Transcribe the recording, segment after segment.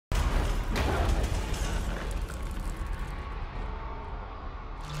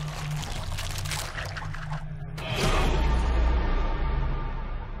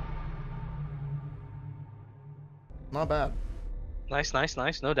Not bad. Nice, nice,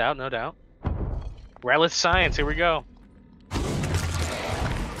 nice. No doubt, no doubt. Relic science. Here we go.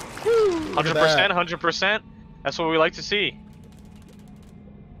 100%, 100%. That's what we like to see.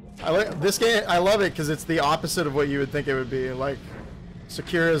 I like this game. I love it because it's the opposite of what you would think it would be. Like,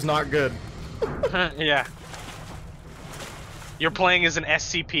 secure is not good. Yeah. You're playing as an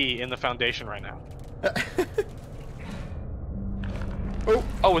SCP in the Foundation right now.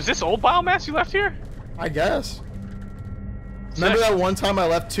 Oh, is this old biomass you left here? I guess. Remember that one time I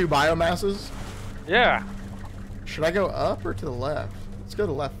left 2 biomasses? Yeah. Should I go up or to the left? Let's go to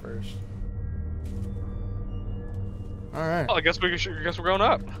the left first. All right. Well, I guess we're going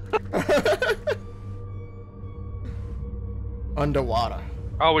up. Underwater.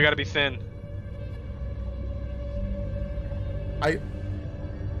 Oh, we gotta be thin.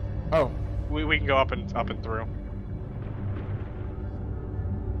 Oh. We can go up and through.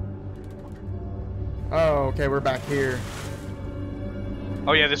 Oh, okay, we're back here.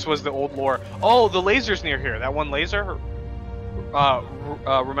 Oh yeah, this was the old lore. Oh, the laser's near here. That one laser.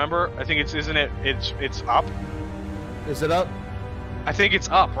 Remember? I think isn't it? It's up. Is it up? I think it's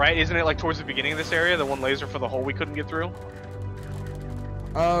up, right? Isn't it like towards the beginning of this area? The one laser for the hole we couldn't get through.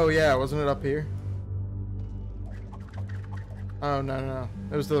 Oh yeah, wasn't it up here? Oh no,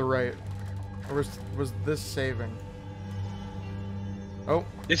 it was to the right. Or was this saving? Oh,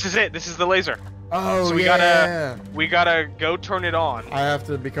 this is it. This is the laser. Oh, so we gotta go turn it on. I have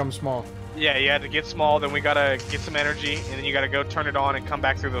to become small. Yeah, you had to get small, then we gotta get some energy, and then you gotta go turn it on and come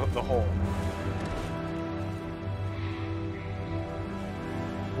back through the hole.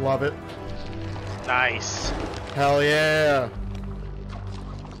 Love it. Nice. Hell yeah.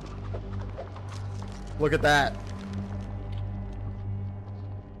 Look at that.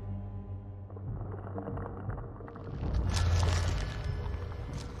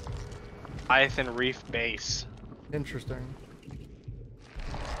 Leviathan Reef base. Interesting.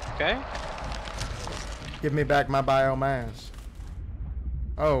 Okay. Give me back my biomass.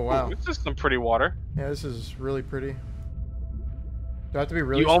 Oh wow. Ooh, this is some pretty water. Yeah, this is really pretty. Do I have to be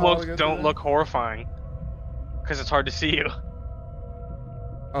really You small to almost go don't through look horrifying. Because it's hard to see you.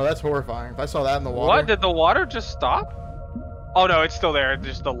 Oh, that's horrifying. If I saw that in the water. What? Did the water just stop? Oh no, it's still there.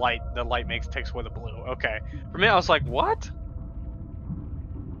 Just the light takes away the blue. Okay. For me, I was like, what?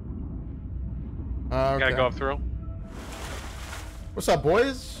 Okay. Gotta go up through. What's up,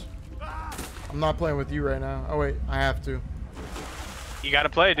 boys? I'm not playing with you right now. Oh wait, I have to. You gotta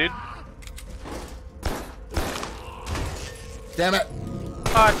play, dude. Damn it!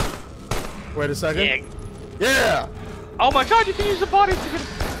 Wait a second. Yeah. Yeah! Oh my god, you can use the bodies to get...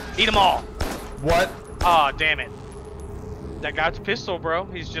 Eat them all. What? Aw, oh, damn it. That guy's pistol, bro.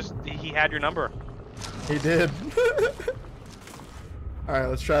 He had your number. He did. Alright,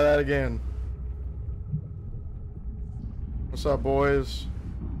 let's try that again. What's up, boys?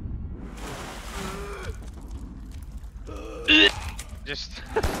 Just...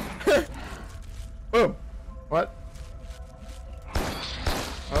 Boom! What?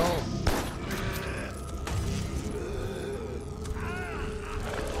 Oh.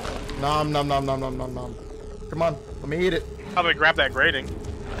 Nom nom nom nom nom nom nom. Come on, let me eat it. How about grab that grating?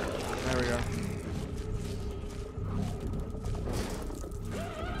 There we go.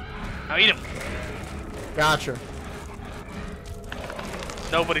 Now eat him. Gotcha.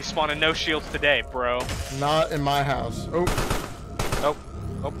 Nobody's spawning no shields today, bro. Not in my house. Oh. Oh.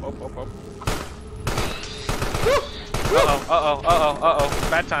 Oh, oh, oh, oh. Uh-oh, uh-oh, uh-oh, uh-oh.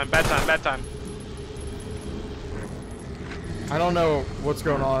 Bad time, bad time, bad time. I don't know what's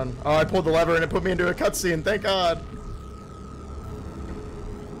going on. Oh, I pulled the lever and it put me into a cutscene. Thank God.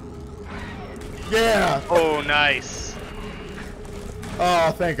 Yeah. Oh, nice.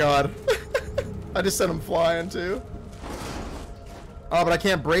 Oh, thank God. I just sent him flying too. Oh, but I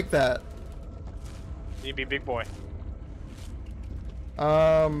can't break that. You be big boy.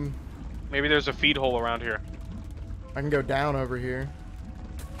 Maybe Maybe there's a feed hole around here. I can go down over here.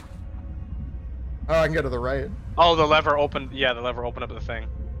 Oh, I can go to the right. Oh, the lever opened. Yeah, the lever opened up the thing.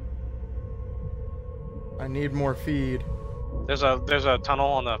 I need more feed. There's a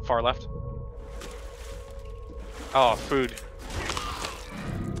tunnel on the far left. Oh, food.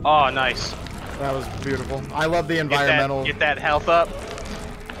 Oh, nice. That was beautiful. I love the environmental. Get that health up.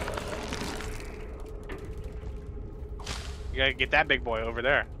 You gotta get that big boy over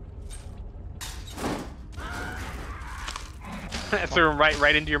there. Threw him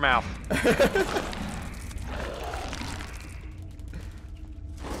right into your mouth.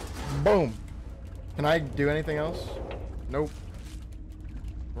 Boom. Can I do anything else? Nope.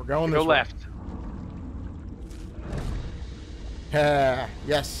 We're going this Go way. left. Yeah.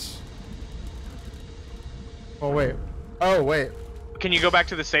 Yes. Oh wait. Oh wait. Can you go back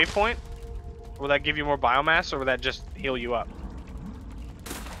to the save point? Will that give you more biomass, or will that just heal you up?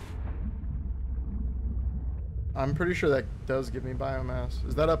 I'm pretty sure that does give me biomass.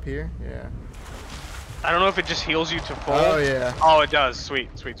 Is that up here? Yeah. I don't know if it just heals you to full. Oh yeah. Oh, it does. Sweet,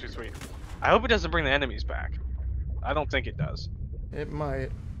 sweet, sweet, sweet. I hope it doesn't bring the enemies back. I don't think it does. It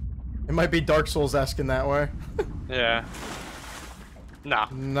might. It might be Dark Souls-esque in that way. Yeah. Nah.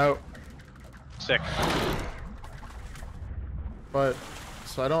 No. Sick. But,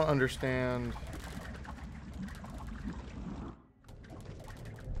 so I don't understand.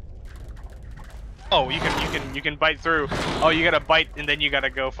 Oh, you can bite through. Oh, you gotta bite and then you gotta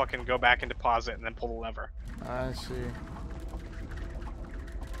go back and deposit and then pull the lever. I see.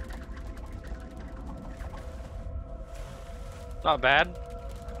 Not bad.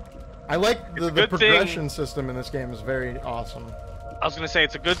 I like the good progression system in this game is very awesome. I was gonna say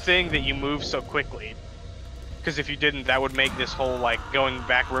it's a good thing that you move so quickly, because if you didn't, that would make this whole like going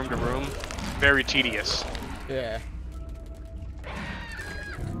back room to room very tedious. Yeah.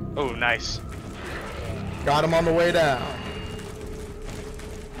 Oh, nice. Got him on the way down.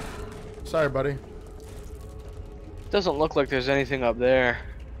 Sorry, buddy. Doesn't look like there's anything up there.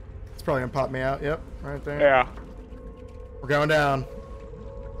 It's probably gonna pop me out. Yep, right there. Yeah. We're going down.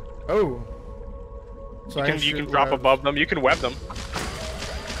 Oh. So You can drop above them. You can web them.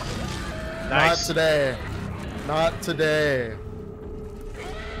 Nice. Not today. Not today.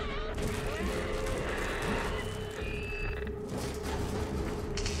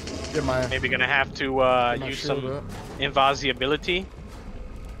 Get my. Maybe gonna have to use some invisibility.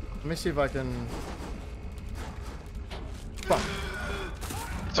 Let me see if I can. Fuck.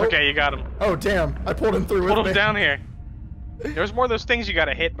 It's okay, you got him. Oh damn! I pulled him through. Pulled him down here. There's more of those things you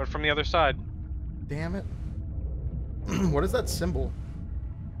gotta hit, but from the other side. Damn it! What is that symbol?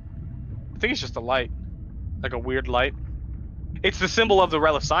 I think it's just a light, like a weird light. It's the symbol of the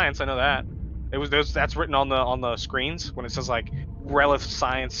Relic Science. I know that. That's written on the screens when it says like Relic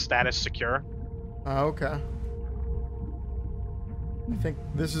Science status secure. Oh, okay. I think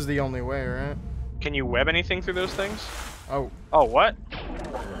this is the only way, right? Can you web anything through those things? Oh. Oh, what?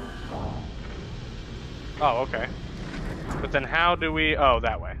 Oh, okay. But then how do we... Oh,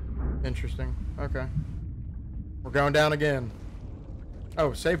 that way. Interesting. Okay. We're going down again.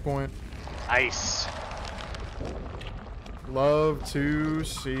 Oh, save point. Nice. Love to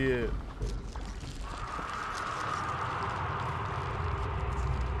see it.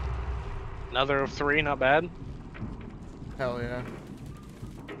 Another of 3, not bad. Hell yeah.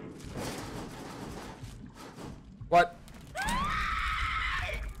 What?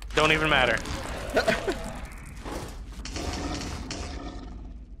 Don't even matter.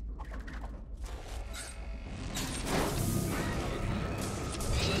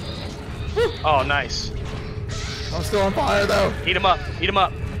 Oh, nice. I'm still on fire though. Eat him up. Eat him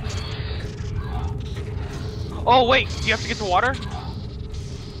up. Oh, wait. Do you have to get to water?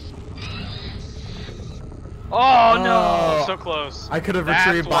 Oh, no. So close. I could have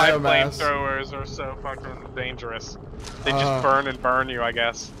retrieved biomass. That's why flamethrowers are so fucking dangerous. They just burn and burn you, I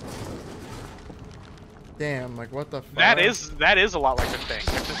guess. Damn, like what the fuck? That is a lot like the thing.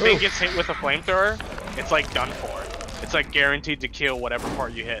 If the thing gets hit with a flamethrower, it's like done for. It's like guaranteed to kill whatever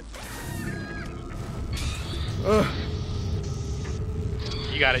part you hit. Ugh.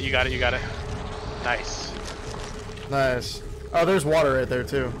 You got it, you got it, you got it. Nice. Nice. Oh, there's water right there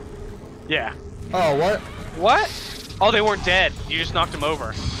too. Yeah. Oh, what? What? Oh, they weren't dead. You just knocked them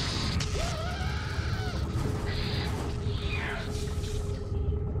over.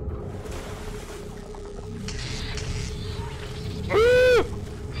 Woo!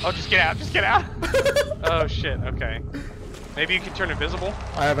 Oh, just get out, just get out. Oh, shit, okay. Maybe you can turn invisible?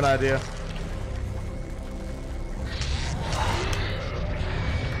 I have an idea.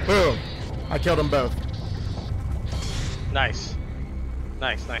 Boom. I killed them both. Nice.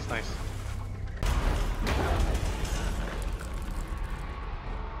 Nice, nice, nice.